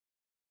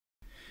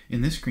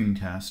In this screening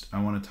test,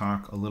 I want to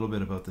talk a little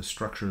bit about the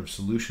structure of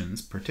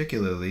solutions,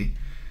 particularly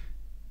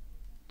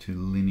to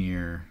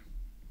linear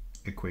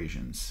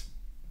equations.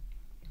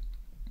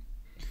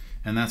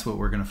 And that's what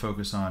we're going to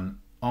focus on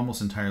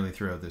almost entirely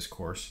throughout this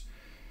course.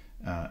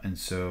 And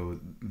so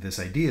this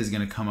idea is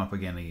going to come up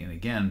again and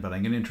again, but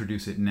I'm going to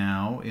introduce it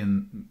now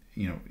in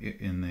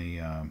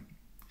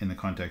the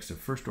context of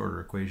first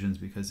order equations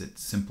because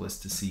it's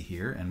simplest to see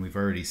here, and we've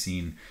already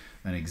seen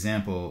an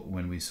example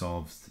when we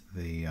solved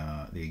the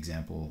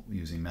example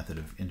using method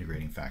of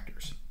integrating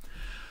factors.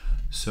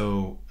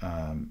 So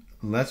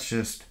let's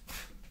just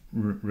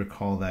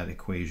recall that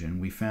equation.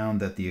 We found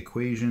that the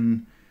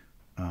equation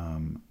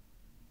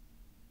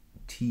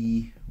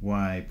ty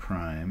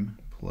prime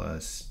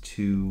plus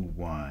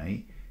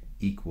 2y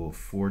equal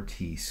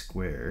 4t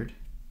squared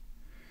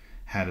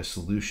had a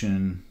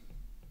solution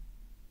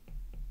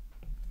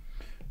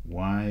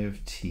y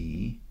of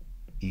t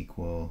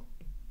equal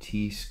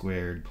t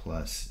squared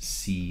plus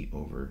c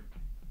over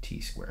t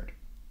squared.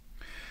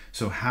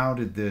 So how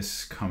did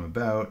this come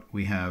about?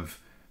 We have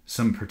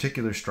some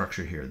particular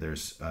structure here.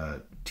 There's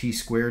a t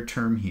squared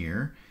term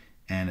here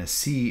and a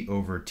c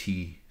over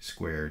t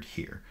squared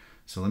here.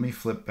 So let me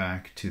flip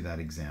back to that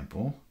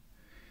example.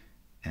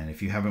 And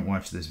if you haven't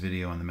watched this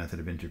video on the method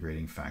of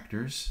integrating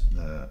factors,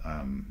 the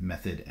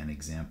method and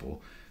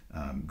example,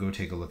 go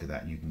take a look at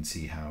that and you can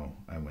see how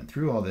I went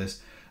through all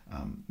this.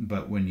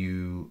 But when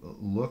you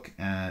look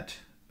at,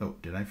 oh,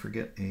 did I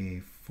forget a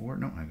 4?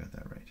 No, I got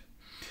that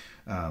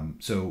right.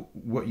 So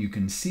what you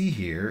can see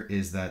here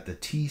is that the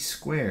t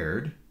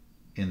squared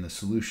in the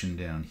solution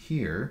down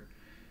here,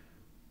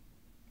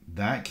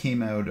 that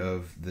came out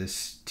of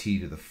this t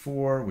to the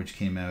 4, which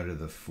came out of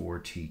the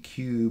 4t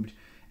cubed,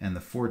 and the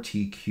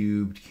 4t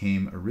cubed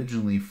came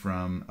originally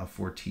from a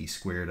 4t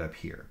squared up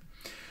here.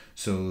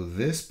 So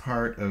this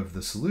part of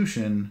the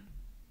solution,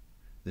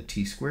 the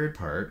t squared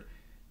part,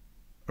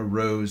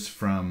 arose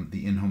from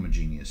the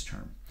inhomogeneous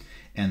term.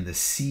 And the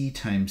c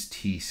times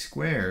t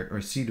squared,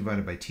 or c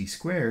divided by t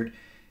squared,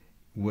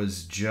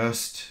 was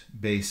just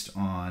based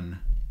on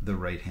the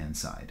right-hand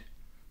side.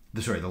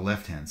 The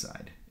left-hand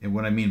side. And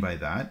what I mean by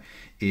that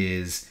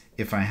is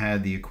if I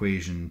had the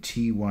equation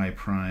ty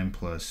prime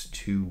plus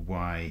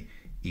 2y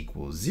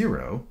equals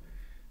 0,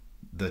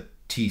 the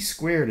t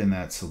squared in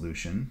that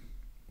solution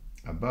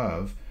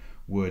above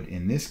would,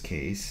 in this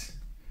case,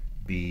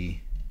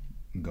 be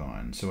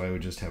gone. So I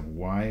would just have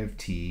y of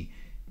t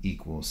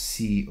equals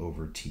c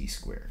over t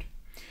squared.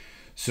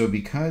 So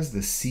because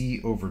the c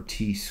over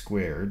t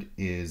squared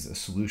is a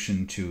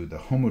solution to the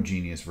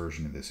homogeneous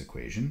version of this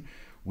equation,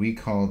 we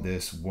call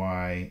this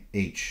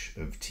yh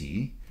of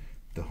t,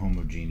 the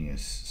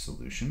homogeneous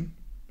solution.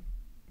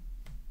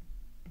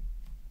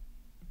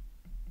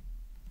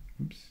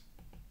 Oops.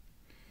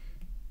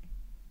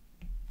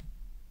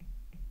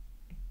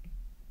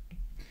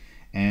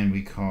 And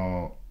we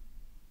call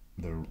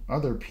the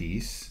other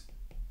piece,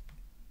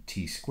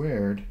 t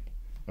squared,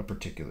 a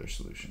particular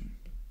solution.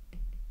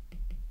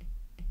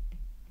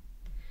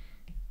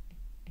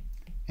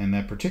 And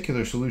that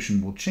particular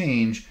solution will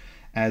change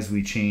as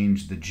we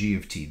change the g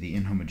of t, the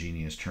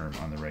inhomogeneous term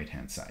on the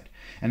right-hand side.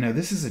 And now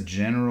this is a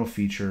general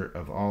feature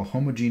of all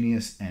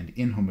homogeneous and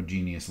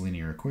inhomogeneous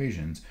linear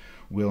equations.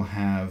 We'll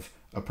have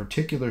a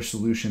particular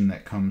solution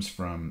that comes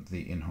from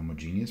the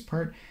inhomogeneous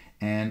part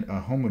and a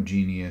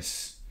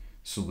homogeneous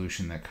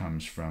solution that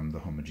comes from the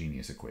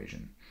homogeneous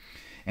equation.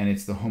 And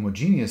it's the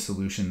homogeneous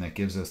solution that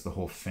gives us the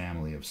whole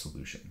family of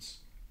solutions.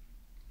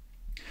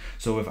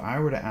 So if I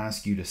were to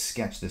ask you to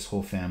sketch this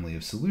whole family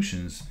of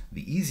solutions,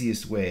 the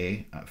easiest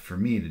way for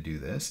me to do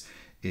this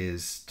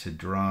is to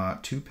draw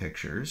two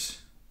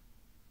pictures.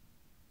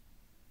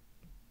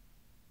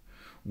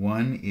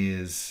 One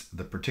is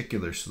the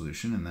particular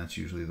solution, and that's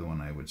usually the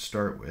one I would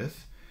start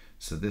with.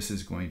 So this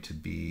is going to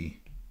be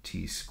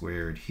t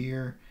squared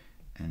here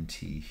and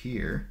t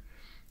here.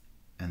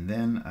 And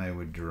then I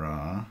would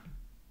draw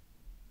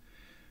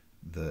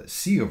the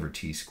c over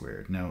t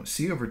squared. Now,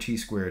 c over t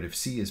squared, if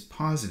c is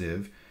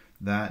positive,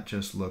 that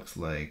just looks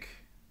like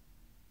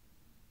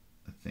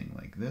a thing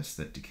like this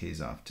that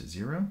decays off to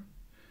 0.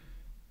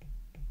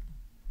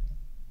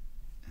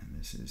 And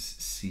this is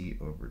c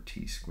over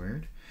t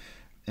squared.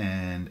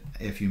 And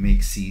if you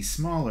make c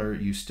smaller,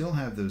 you still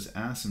have those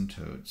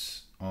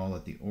asymptotes all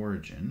at the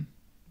origin.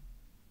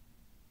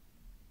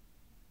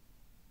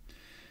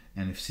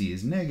 And if c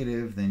is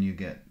negative, then you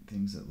get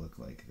things that look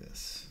like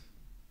this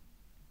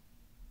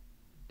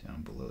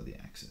down below the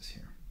axis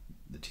here,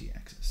 the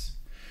t-axis.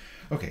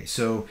 Okay,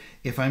 so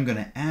if I'm going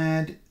to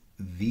add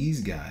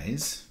these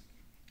guys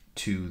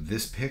to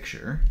this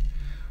picture,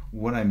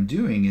 what I'm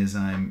doing is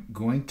I'm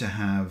going to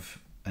have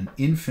an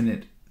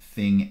infinite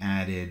thing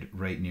added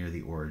right near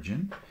the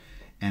origin.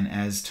 And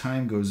as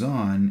time goes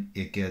on,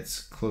 it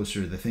gets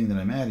closer, the thing that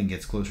I'm adding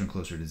gets closer and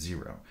closer to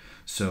 0.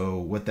 So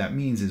what that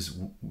means is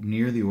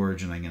near the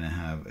origin, I'm going to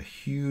have a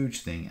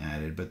huge thing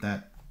added, but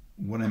that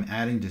what I'm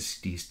adding to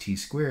t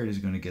squared is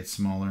going to get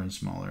smaller and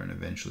smaller and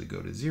eventually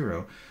go to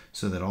 0,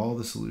 so that all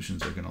the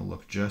solutions are going to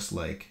look just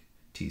like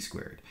t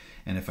squared.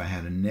 And if I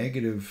had a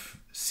negative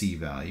c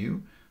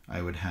value,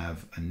 I would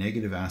have a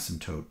negative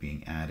asymptote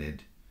being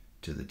added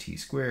to the t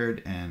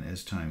squared, and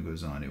as time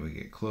goes on, it would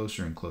get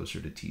closer and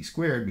closer to t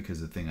squared because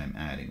the thing I'm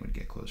adding would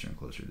get closer and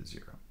closer to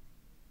 0.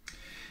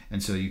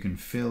 And so you can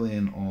fill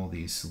in all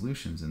these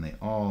solutions, and they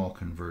all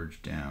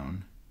converge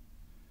down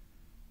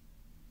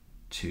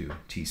to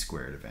t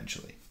squared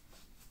eventually.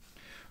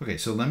 Okay,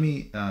 so let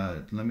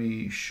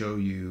me show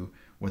you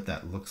what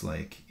that looks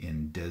like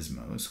in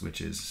Desmos,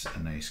 which is a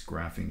nice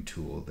graphing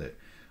tool that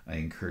I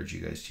encourage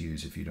you guys to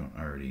use if you don't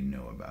already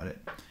know about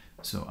it.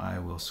 So I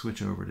will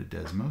switch over to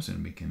Desmos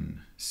and we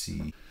can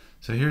see.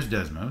 So here's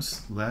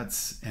Desmos.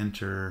 Let's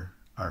enter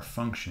our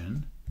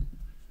function.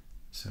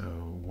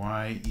 So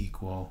y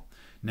equal,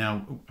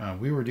 now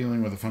we were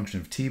dealing with a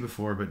function of t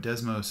before, but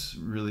Desmos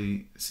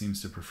really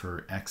seems to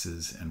prefer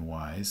x's and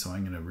y's. So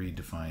I'm going to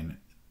redefine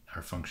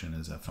our function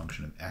as a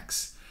function of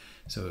x.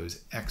 So it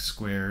was x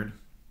squared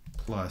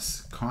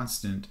plus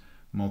constant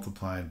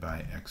multiplied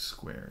by x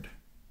squared.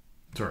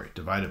 Sorry,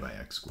 divided by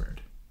x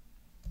squared.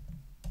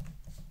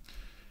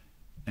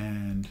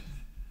 And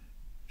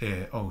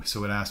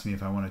so it asked me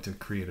if I wanted to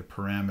create a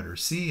parameter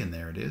c, and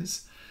there it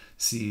is.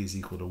 C is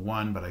equal to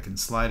 1, but I can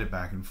slide it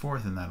back and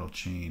forth, and that'll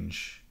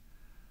change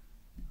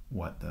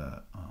what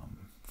the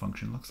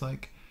function looks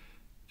like.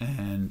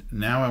 And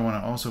now I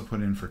want to also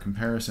put in, for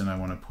comparison, I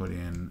want to put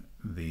in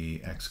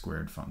the x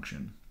squared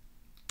function.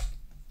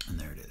 And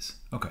there it is.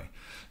 Okay,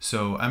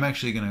 so I'm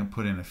actually going to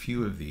put in a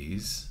few of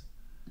these.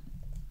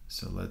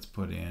 So let's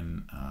put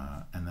in,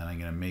 and then I'm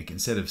going to make,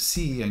 instead of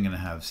c, I'm going to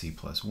have c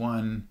plus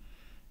 1,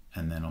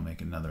 and then I'll make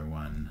another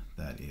one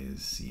that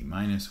is c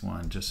minus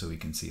 1, just so we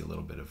can see a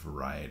little bit of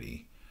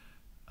variety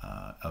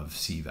of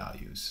c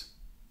values.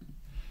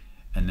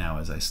 And now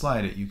as I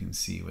slide it, you can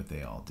see what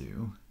they all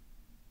do.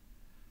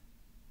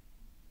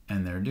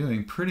 And they're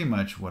doing pretty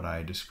much what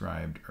I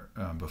described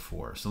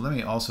before. So let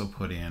me also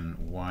put in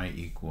y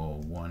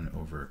equal 1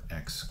 over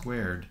x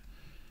squared.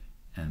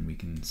 And we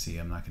can see,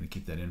 I'm not going to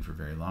keep that in for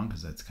very long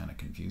because that's kind of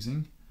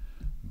confusing.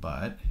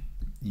 But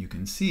you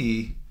can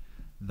see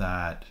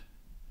that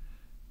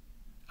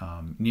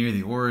near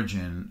the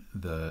origin,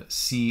 the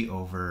c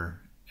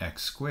over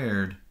x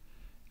squared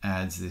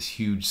adds this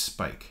huge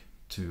spike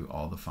to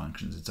all the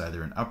functions. It's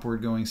either an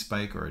upward going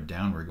spike or a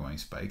downward going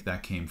spike.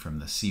 That came from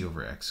the c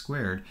over x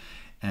squared.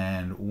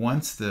 And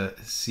once the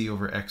c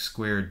over x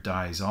squared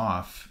dies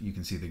off, you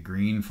can see the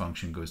green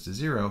function goes to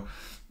 0.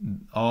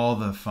 All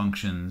the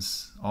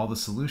functions, all the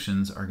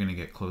solutions are going to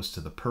get close to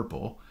the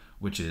purple,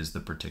 which is the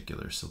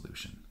particular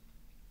solution.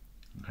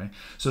 Okay,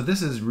 so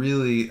this is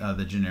really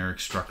the generic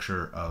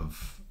structure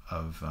of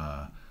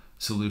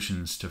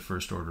solutions to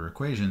first order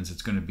equations.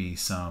 It's going to be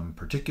some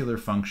particular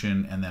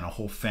function, and then a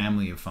whole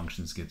family of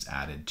functions gets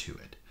added to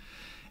it.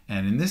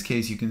 And in this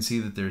case, you can see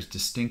that there's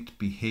distinct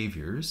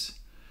behaviors.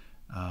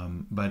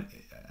 But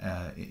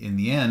in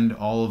the end,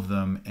 all of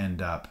them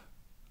end up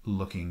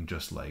looking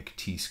just like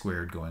t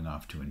squared going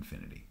off to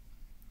infinity.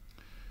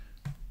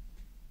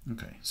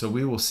 Okay, so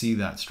we will see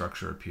that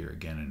structure appear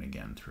again and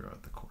again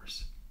throughout the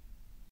course.